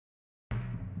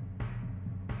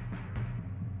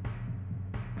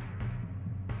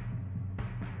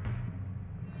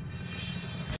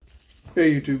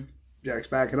Hey YouTube, Jack's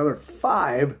back. Another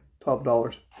 5 top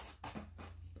dollars.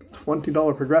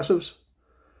 $20 progressives.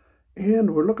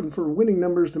 And we're looking for winning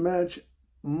numbers to match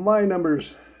my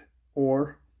numbers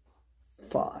or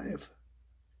 5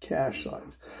 cash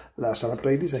signs. Last time I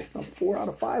played these, I got 4 out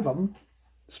of 5 of them.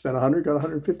 Spent 100, got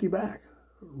 150 back.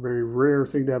 Very rare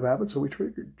thing to have happen, so we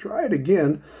figured try it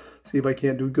again. See if I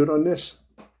can't do good on this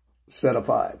set of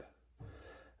 5.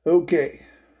 Okay,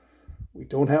 we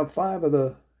don't have 5 of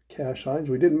the cash signs.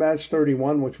 We didn't match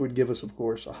 31, which would give us, of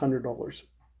course, $100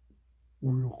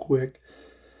 real quick.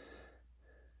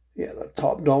 Yeah, the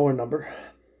top dollar number.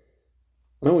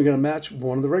 Then we're going to match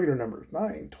one of the regular numbers.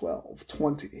 9, 12,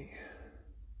 20,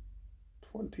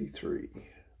 23,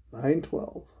 9,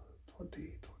 12,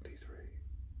 20, 23.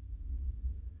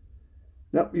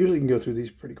 Now, usually you can go through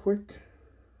these pretty quick.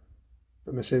 If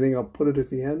I miss anything, I'll put it at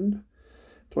the end.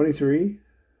 23.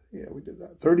 Yeah, we did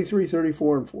that. 33,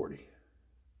 34, and 40.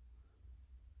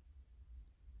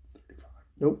 35.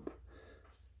 Nope.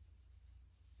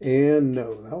 And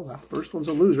no, well, that first one's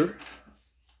a loser.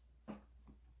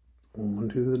 On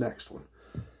to the next one.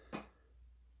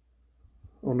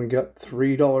 Only got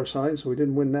 $3 signs, so we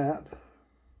didn't win that.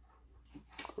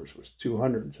 Of course, it was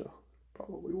 200, so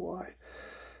probably why.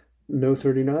 No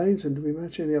 39s, and do we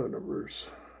match any other numbers?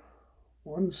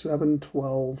 1, 7,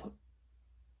 12,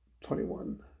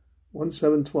 21. 1,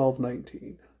 7, 12,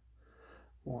 19.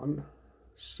 1,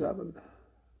 7,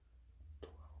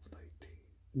 12, 19.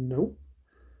 Nope.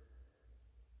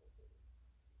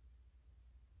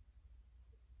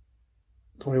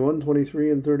 $21,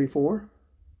 23, and 34?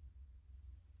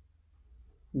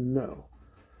 No.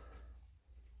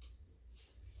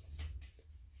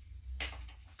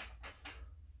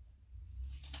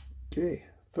 Okay,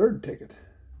 third ticket.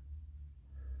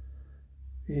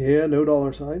 Yeah, no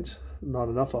dollar signs. Not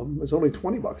enough of them. It's only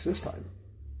 20 bucks this time.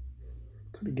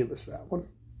 Could have given us that one.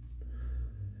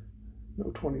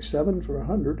 No 27 for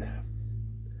 100.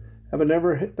 Haven't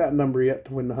never hit that number yet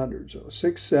to win the 100. So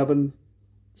 6, 7,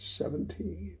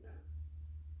 17.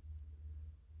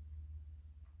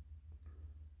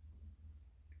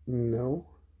 No.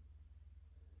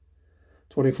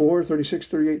 24, 36,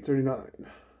 38, 39.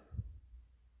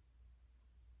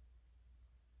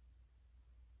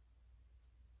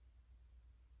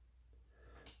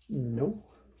 No.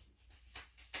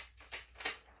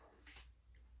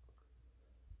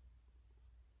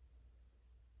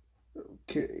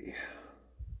 Okay.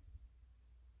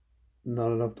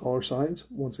 Not enough dollar signs.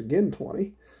 Once again,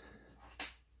 20.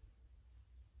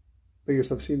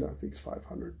 Biggest I've seen, I think, is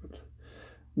 500, but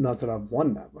not that I've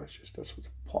won that much. Just that's what's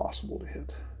possible to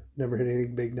hit. Never hit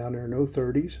anything big down there. No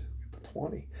 30s. Get the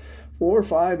 20. 4,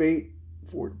 5, 8,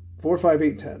 4, 4, 5,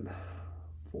 8, 10.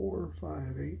 4, 5,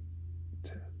 8,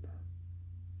 10.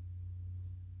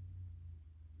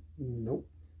 Nope.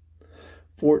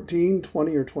 14,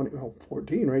 20, or 20. Oh,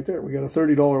 14 right there. We got a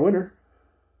 $30 winner.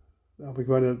 That'll be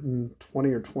going to 20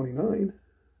 or 29.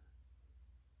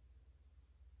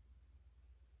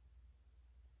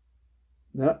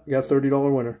 No, got a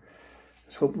 $30 winner.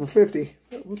 Let's hope for 50.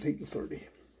 We'll take the 30.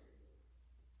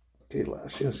 Okay,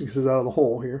 last chance to get us out of the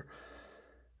hole here.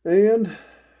 And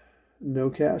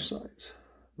no cash signs.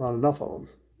 Not enough of them.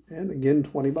 And again,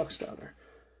 20 bucks down there.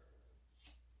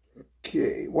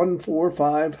 Okay, 1, 4,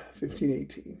 5, 15,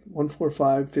 18. 1, 4,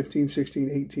 5, 15, 16,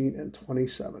 18, and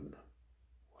 27.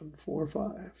 1, 4,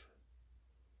 5.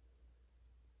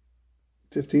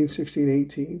 15, 16,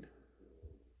 18,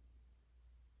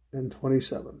 and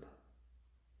 27.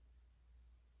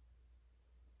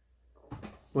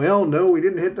 Well, no, we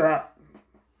didn't hit that.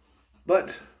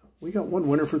 But we got one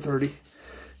winner for 30.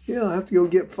 Yeah, I'll have to go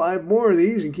get 5 more of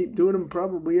these and keep doing them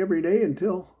probably every day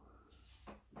until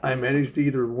I manage to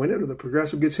either win it or the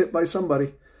progressive gets hit by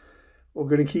somebody. We're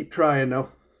going to keep trying though.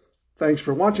 Thanks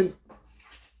for watching.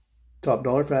 Top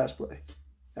Dollar Fast Play.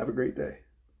 Have a great day.